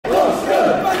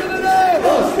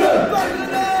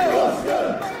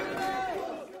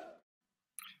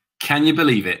Can you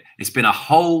believe it? It's been a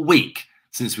whole week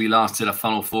since we last did a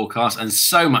Funnell Forecast, and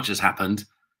so much has happened.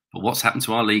 But what's happened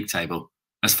to our league table?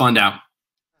 Let's find out.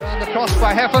 And the cross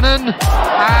by Heffernan, and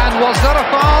was that a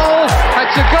foul?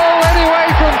 It's a goal anyway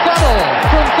from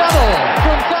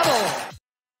Funnell.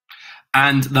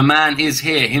 And the man is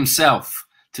here himself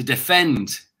to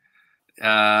defend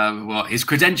his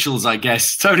credentials, I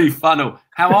guess. Tony Funnell,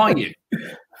 how are you?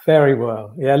 Very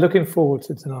well. Yeah, looking forward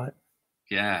to tonight.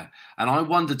 Yeah. And I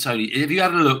wondered, Tony, have you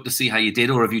had a look to see how you did,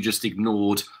 or have you just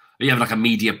ignored? Are you having like a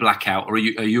media blackout, or are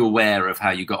you aware of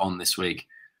how you got on this week?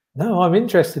 No, I'm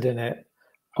interested in it.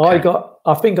 Okay.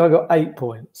 I think I got 8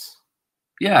 points.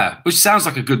 Yeah, which sounds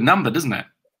like a good number, doesn't it?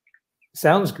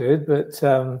 Sounds good, but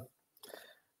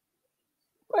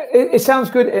it sounds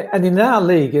good. And in our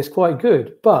league, it's quite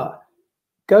good. But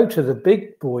go to the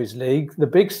big boys league, the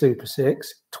big Super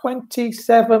Six,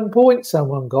 27 points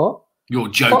someone got. You're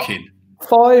joking.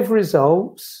 5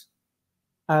 results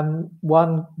and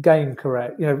 1 game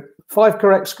correct. 5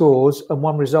 correct scores and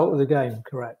 1 result of the game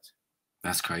correct.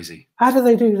 That's crazy. How do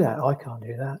they do that? I can't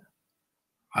do that.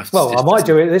 I might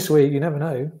do it this week. You never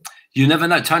know. You never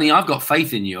know, Tony. I've got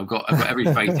faith in you. I've got every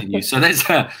faith in you. So let's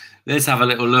have a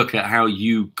little look at how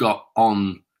you got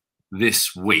on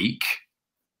this week.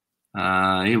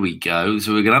 Here we go.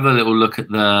 So we're gonna have a little look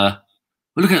at we're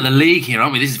looking at the league here,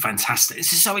 aren't we? This is fantastic.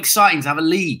 This is so exciting to have a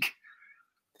league.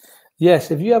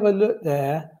 Yes, if you have a look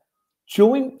there,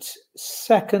 joint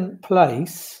second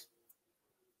place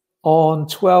on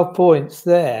 12 points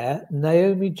there,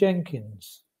 Naomi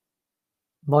Jenkins,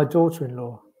 my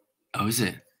daughter-in-law. Oh, is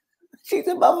it? She's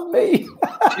above me.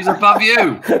 She's above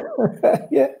you.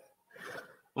 Yeah.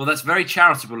 Well, that's very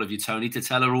charitable of you, Tony, to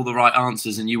tell her all the right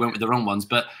answers and you went with the wrong ones.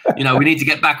 But, we need to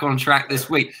get back on track this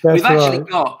week. We've actually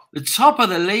got the top of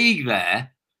the league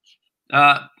there,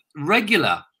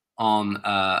 regular on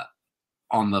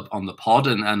the pod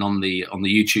and on the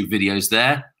YouTube videos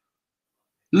there.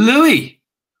 Louis.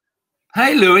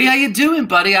 Hey, Louis, how you doing,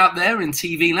 buddy, out there in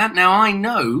TV land? Now, I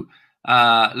know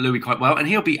Louis quite well, and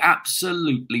he'll be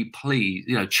absolutely pleased,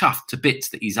 chuffed to bits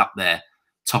that he's up there,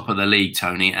 top of the league,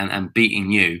 Tony, and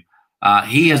beating you.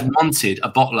 He has wanted a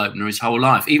bottle opener his whole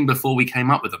life, even before we came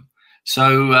up with them.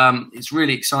 So it's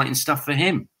really exciting stuff for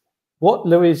him. What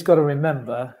Louis got to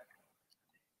remember,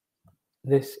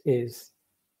 this is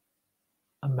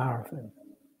a marathon,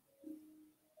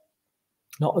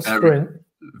 not a sprint.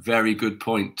 Very good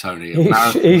point, Tony.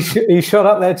 He shot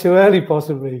up there too early,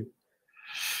 possibly.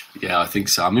 Yeah, I think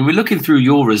so. I mean, we're looking through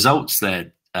your results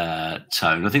there,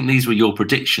 Tone. I think these were your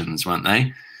predictions, weren't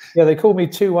they? Yeah, they called me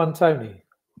 2-1 Tony.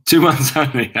 2-1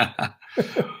 Tony.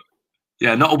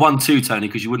 Yeah, not a 1-2 Tony,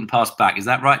 because you wouldn't pass back. Is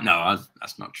that right? No,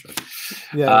 that's not true.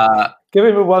 Yeah, give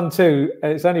him a 1-2,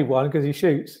 and it's only 1 because he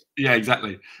shoots. Yeah,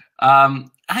 exactly.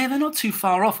 Hey, they're not too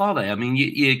far off, are they? I mean,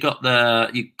 you got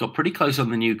pretty close on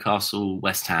the Newcastle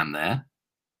West Ham there.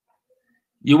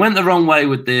 You went the wrong way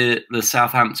with the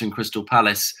Southampton Crystal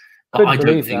Palace. But I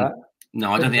don't think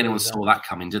anyone saw that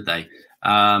coming, did they?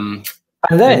 And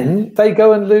then they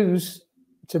go and lose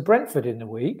to Brentford in the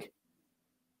week.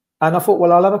 And I thought,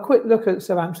 well, I'll have a quick look at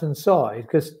Southampton's side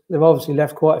because they've obviously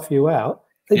left quite a few out.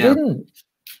 They didn't.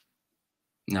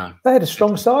 No. They had a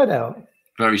strong side out.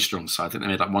 Very strong side. I think they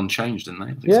made like 1 change, didn't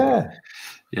they? Yeah.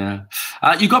 Yeah.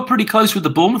 You got pretty close with the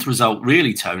Bournemouth result,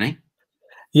 really, Tony.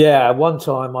 Yeah, at one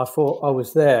time I thought I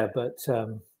was there, but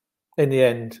in the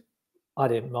end, I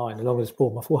didn't mind as long as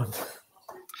Bournemouth won.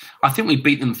 I think we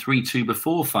beat them 3-2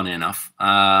 before, funny enough.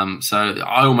 So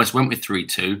I almost went with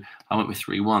 3-2. I went with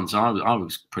 3-1. So I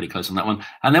was pretty close on that one.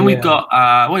 And then we've got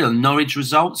Norwich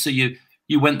results. So you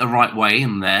went the right way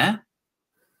in there.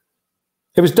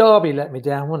 It was Derby let me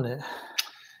down, wasn't it?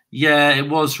 Yeah, it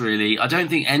was really. I don't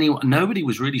think nobody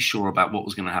was really sure about what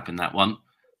was going to happen that one.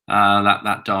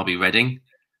 That Derby Reading.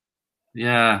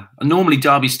 Yeah. And normally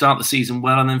Derby start the season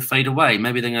well and then fade away.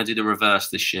 Maybe they're going to do the reverse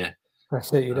this year.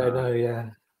 That's it. You don't know, yeah.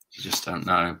 You just don't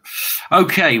know.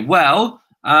 Okay, well,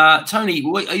 Tony,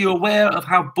 are you aware of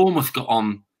how Bournemouth got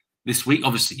on this week?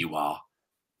 Obviously you are.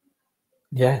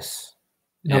 Yes.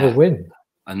 Another win.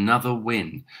 Another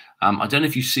win. I don't know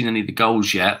if you've seen any of the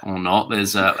goals yet or not.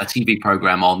 There's a TV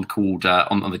program on called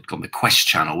on the Quest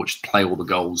channel, which play all the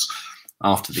goals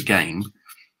after the game.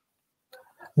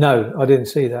 No, I didn't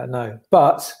see that. No,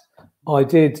 but I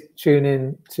did tune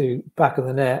in to Back of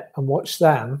the Net and watch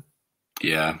Sam.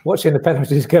 Yeah, watching the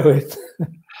penalties go in.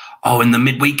 Oh, in the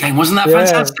midweek game, wasn't that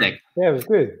fantastic? Yeah, it was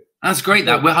good. That's great.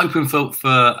 That we're hoping for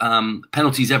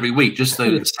penalties every week, just so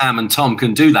that Sam and Tom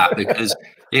can do that, because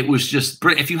it was just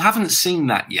brilliant. If you haven't seen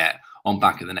that yet on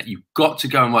Back of the Net, you've got to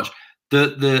go and watch.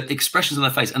 the expressions on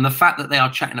their face and the fact that they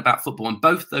are chatting about football, and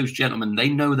both those gentlemen, they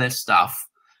know their stuff,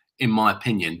 in my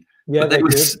opinion. Yeah,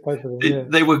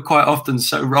 they were quite often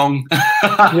so wrong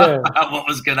about what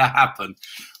was going to happen,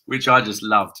 which I just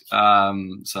loved.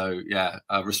 So yeah,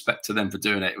 respect to them for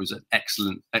doing it. It was an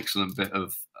excellent bit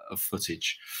of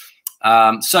footage.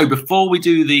 So before we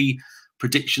do the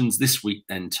predictions this week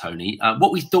then, Tony,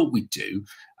 what we thought we'd do,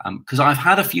 because I've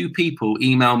had a few people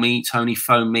email me, Tony,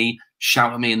 phone me,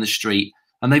 shout at me in the street,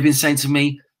 and they've been saying to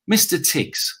me, Mr.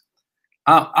 Tiggs,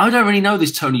 I don't really know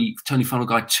this Tony Funnell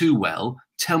guy too well.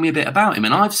 Tell me a bit about him.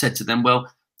 And I've said to them, well,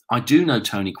 I do know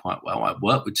Tony quite well. I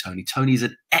work with Tony. Tony's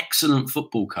an excellent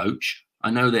football coach. I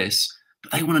know this,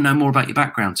 but they want to know more about your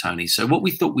background, Tony. So what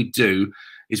we thought we'd do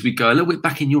is we'd go a little bit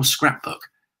back in your scrapbook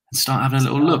and start having a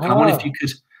little look. And I wonder if you could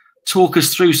talk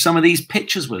us through some of these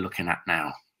pictures we're looking at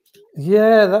now.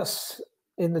 Yeah, that's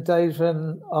in the days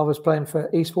when I was playing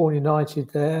for Eastbourne United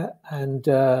there and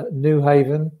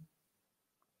Newhaven.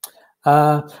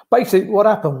 Basically, what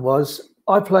happened was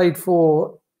I played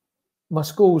for my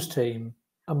school's team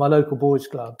and my local boys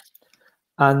club.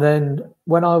 And then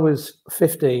when I was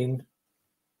 15,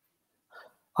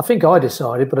 I think I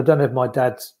decided, but I don't know if my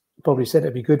dad probably said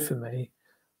it'd be good for me,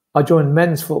 I joined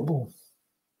men's football.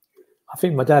 I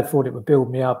think my dad thought it would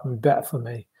build me up and be better for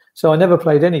me. So I never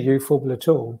played any youth football at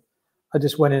all. I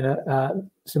just went in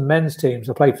some men's teams.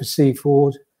 I played for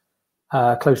Seaford,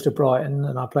 close to Brighton,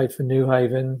 and I played for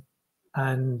Newhaven.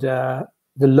 And the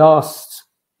last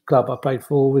club I played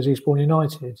for was Eastbourne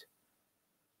United.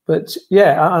 But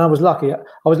yeah, and I was lucky. I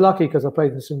was lucky because I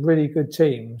played in some really good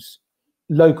teams,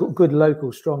 good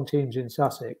local strong teams in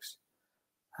Sussex.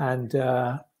 And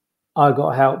I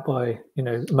got helped by,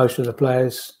 most of the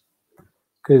players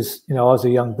because, I was a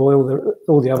young boy.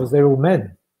 All the others, they're all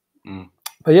men. Mm.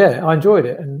 But yeah, I enjoyed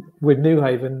it. And with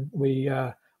Newhaven, we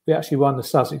actually won the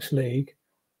Sussex League.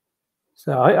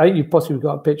 So you possibly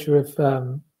got a picture of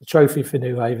the trophy for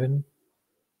Newhaven.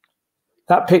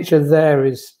 That picture there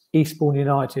is Eastbourne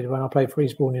United when I played for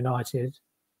Eastbourne United.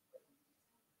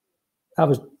 That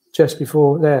was just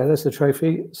before there. That's the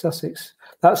trophy, Sussex.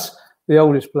 That's the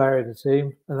oldest player in the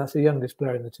team, and that's the youngest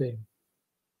player in the team.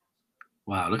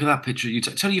 Wow, look at that picture.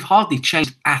 Tony, you've hardly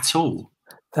changed at all.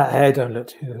 That hair don't look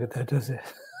too good there, does it?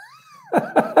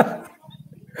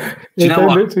 Do you know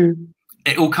what?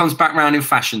 It all comes back round in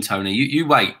fashion, Tony. You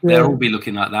wait. Yeah. They'll all be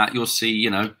looking like that. You'll see,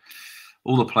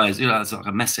 all the players. It's like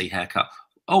a messy haircut.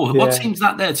 Oh, what team's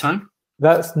that there, Tone?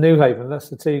 That's Newhaven. That's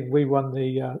the team. We won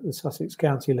the Sussex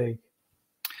County League.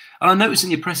 And I noticed in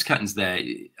your press curtains there,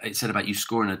 it said about you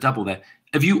scoring a double there.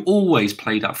 Have you always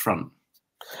played up front?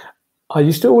 I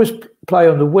used to always play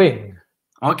on the wing.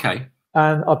 Okay.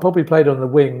 And I probably played on the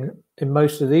wing in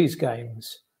most of these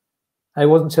games. It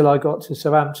wasn't until I got to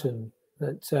Southampton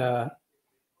that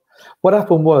what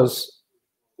happened was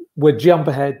we'd jump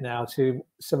ahead now to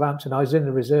Southampton. I was in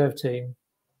the reserve team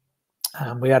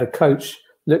and we had a coach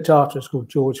looked after us called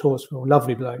George Horsford,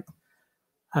 lovely bloke.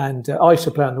 And I used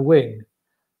to play on the wing.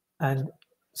 And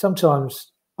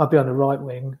sometimes I'd be on the right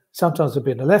wing, sometimes I'd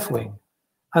be on the left wing.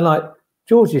 And like,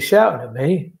 George is shouting at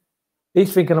me.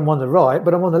 He's thinking I'm on the right,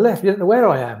 but I'm on the left. He doesn't know where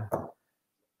I am.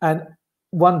 And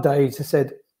one day he just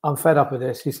said, I'm fed up with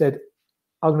this. He said,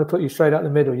 I'm going to put you straight out the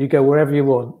middle. You go wherever you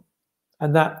want.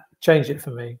 And that changed it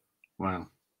for me. Wow.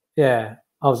 Yeah.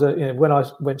 I was, when I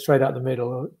went straight out the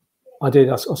middle, I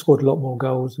scored a lot more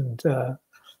goals and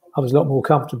I was a lot more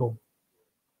comfortable.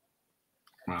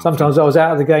 Wow. Sometimes I was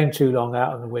out of the game too long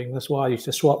out on the wing. That's why I used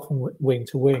to swap from wing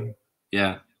to wing.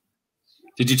 Yeah.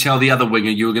 Did you tell the other winger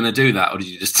you were going to do that, or did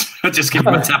you just give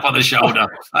him a tap on the shoulder?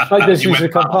 I just used to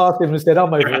come past him and said,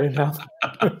 I'm over here now.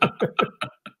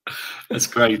 That's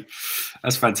great.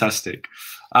 That's fantastic.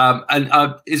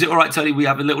 And is it all right, Tony, we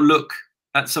have a little look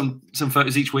at some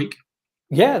photos each week?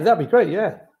 Yeah, that'd be great,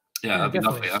 yeah. Yeah, that'd be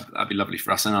lovely. That'd be lovely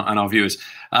for us and our viewers.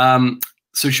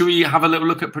 So should we have a little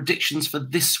look at predictions for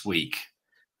this week?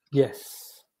 Yes.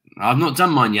 I've not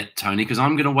done mine yet, Tony, because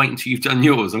I'm going to wait until you've done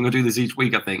yours. I'm going to do this each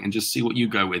week, I think, and just see what you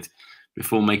go with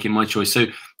before making my choice. So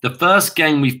the first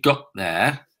game we've got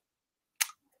there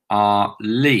are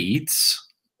Leeds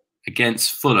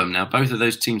against Fulham. Now, both of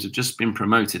those teams have just been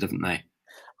promoted, haven't they?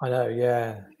 I know,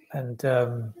 yeah. And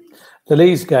the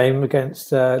Leeds game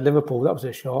against Liverpool, that was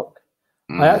a shock.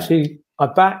 I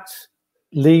backed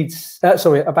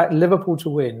I backed Liverpool to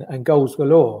win and goals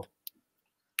galore.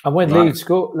 And when Leeds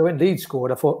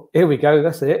scored, I thought, here we go,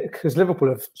 that's it, because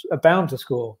Liverpool are bound to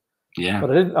score. Yeah.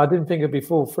 But I didn't think it'd be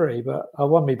 4-3, but I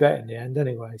won my bet in the end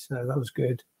anyway, so that was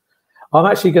good. I'm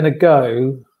actually going to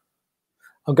go.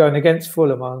 I'm going against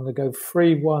Fulham. I'm going to go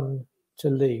 3-1 to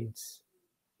Leeds.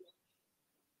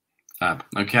 Fab.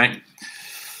 Okay.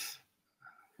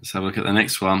 Let's have a look at the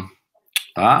next one.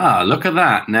 Ah, look at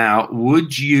that. Now,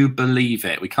 would you believe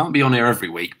it? We can't be on here every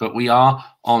week, but we are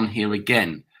on here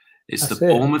again. It's the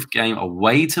Bournemouth game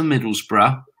away to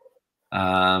Middlesbrough.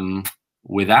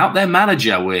 Without their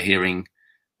manager, we're hearing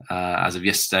as of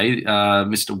yesterday.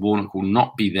 Mr. Warnock will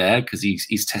not be there because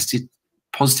he's tested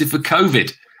positive for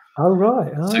COVID. Oh,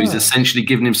 right. Oh. So he's essentially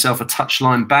given himself a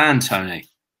touchline ban, Tony.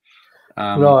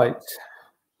 Right.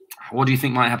 What do you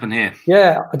think might happen here?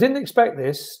 Yeah, I didn't expect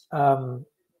this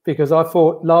because I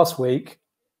thought last week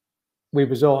we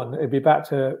was on. It'd be back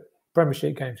to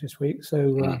Premiership games this week.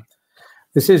 So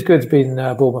this is good to be in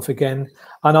Bournemouth again.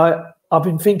 And I've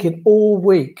been thinking all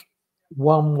week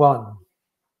 1-1.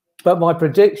 But my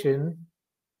prediction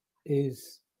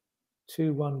is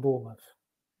 2-1 Bournemouth.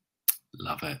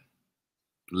 Love it.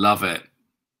 Love it.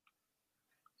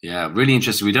 Yeah, really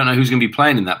interesting. We don't know who's going to be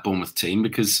playing in that Bournemouth team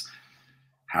because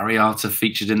Harry Arter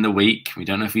featured in the week. We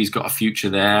don't know if he's got a future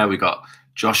there. We got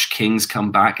Josh King's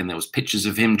come back, and there was pictures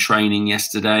of him training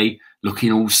yesterday,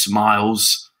 looking all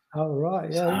smiles. Oh, right.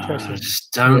 Yeah, interesting. I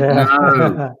just don't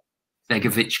know.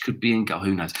 Begovic could be in goal.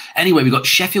 Who knows? Anyway, we've got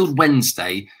Sheffield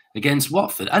Wednesday against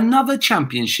Watford. Another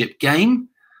championship game.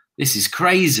 This is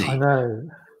crazy. I know.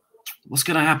 What's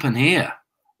going to happen here?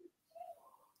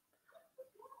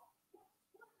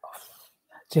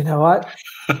 Do you know what?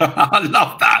 I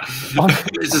love that.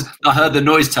 I heard the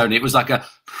noise, Tony. It was like a...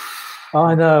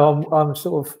 I know. I'm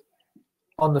sort of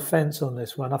on the fence on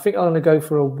this one. I think I'm going to go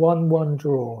for a 1-1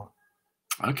 draw.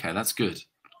 Okay, that's good.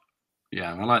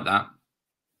 Yeah, I like that.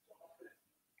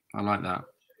 I like that.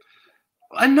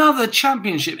 Another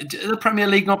championship. The Premier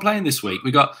League not playing this week.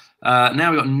 We got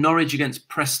now we got Norwich against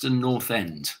Preston North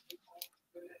End.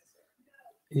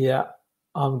 Yeah,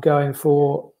 I'm going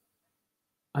for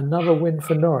another win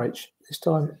for Norwich. This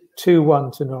time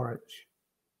 2-1 to Norwich.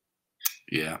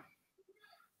 Yeah,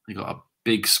 they got a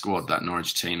big squad, that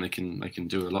Norwich team. They can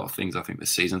do a lot of things, I think,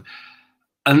 this season.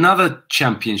 Another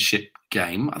championship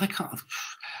game. They can't.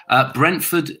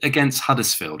 Brentford against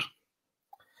Huddersfield.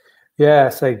 Yeah,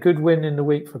 so good win in the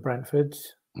week for Brentford.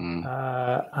 And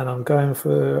I'm going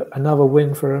for another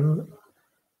win for them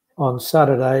on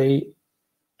Saturday.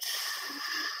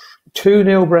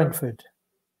 2-0 Brentford.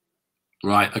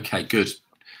 Right. Okay. Good.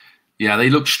 Yeah, they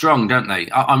look strong, don't they?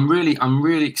 I'm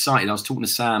really excited. I was talking to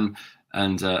Sam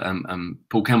and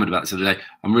Paul Cameron about this the other day.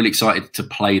 I'm really excited to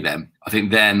play them. I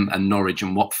think them and Norwich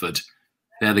and Watford,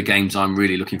 they're the games I'm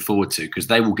really looking forward to because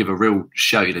they will give a real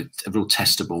show, a real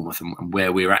test of Bournemouth and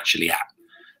where we're actually at.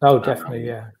 Oh, definitely,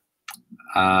 yeah.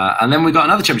 And then we've got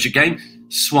another championship game,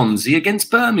 Swansea against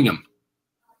Birmingham.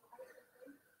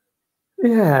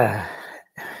 Yeah.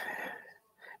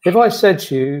 If I said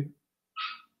to you,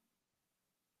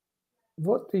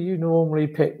 what do you normally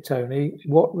pick, Tony?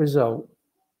 What result?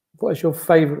 What is your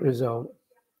favourite result?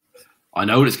 I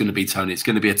know what it's going to be, Tony. It's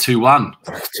going to be a 2-1.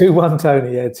 2-1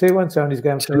 Tony, yeah. 2-1 Tony's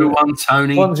going for 2-1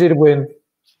 Tony. Swansea to win.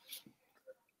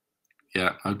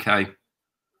 Yeah, okay.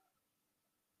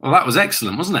 Well, that was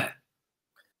excellent, wasn't it?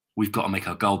 We've got to make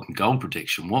our golden goal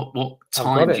prediction. What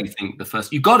time do you think the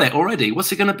first... You got it already.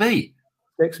 What's it going to be?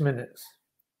 6 minutes.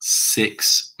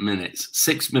 6 minutes.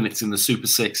 6 minutes in the Super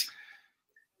 6.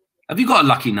 Have you got a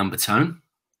lucky number, Tone?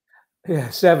 Yeah,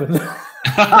 7.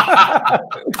 I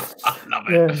love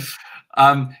it.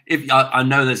 Yeah. I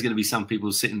know there's going to be some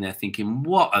people sitting there thinking,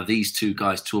 what are these two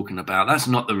guys talking about? That's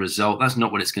not the result. That's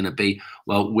not what it's going to be.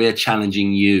 Well, we're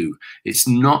challenging you. It's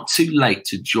not too late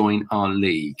to join our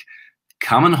league.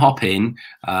 Come and hop in.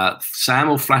 Sam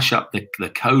will flash up the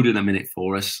code in a minute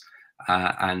for us.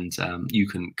 And you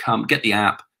can come, get the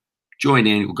app, join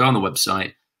in. We'll go on the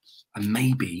website. And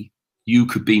maybe you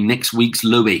could be next week's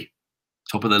Louis.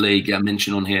 Top of the league, I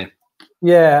mentioned on here.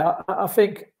 Yeah, I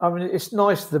think, it's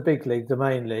nice, the big league, the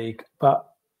main league, but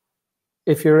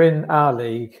if you're in our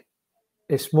league,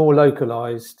 it's more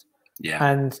localised. Yeah.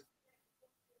 And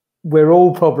we're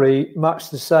all probably much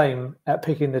the same at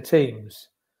picking the teams.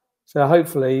 So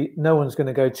hopefully no one's going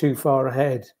to go too far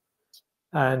ahead.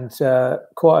 And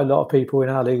quite a lot of people in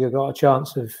our league have got a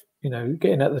chance of,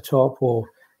 getting at the top or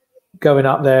going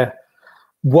up there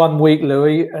 1 week,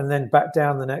 Louis, and then back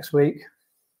down the next week.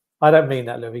 I don't mean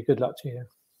that, Louis. Good luck to you.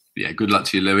 Yeah, good luck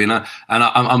to you, Louis. And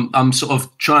I'm sort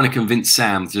of trying to convince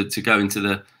Sam to go into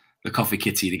the coffee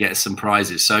kitty to get us some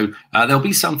prizes. So there'll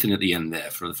be something at the end there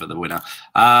for the winner.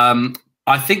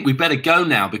 I think we better go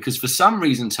now because for some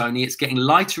reason, Tony, it's getting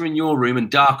lighter in your room and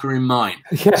darker in mine.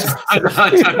 Yes. I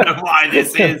don't know why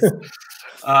this is.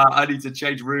 I need to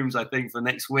change rooms, I think, for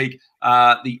next week.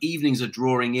 The evenings are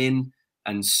drawing in,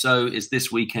 and so is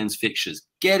this weekend's fixtures.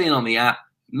 Get in on the app.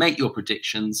 Make your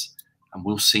predictions, and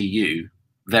we'll see you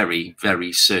very,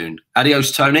 very soon.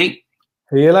 Adios, Tony.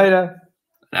 See you later.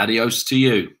 Adios to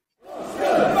you.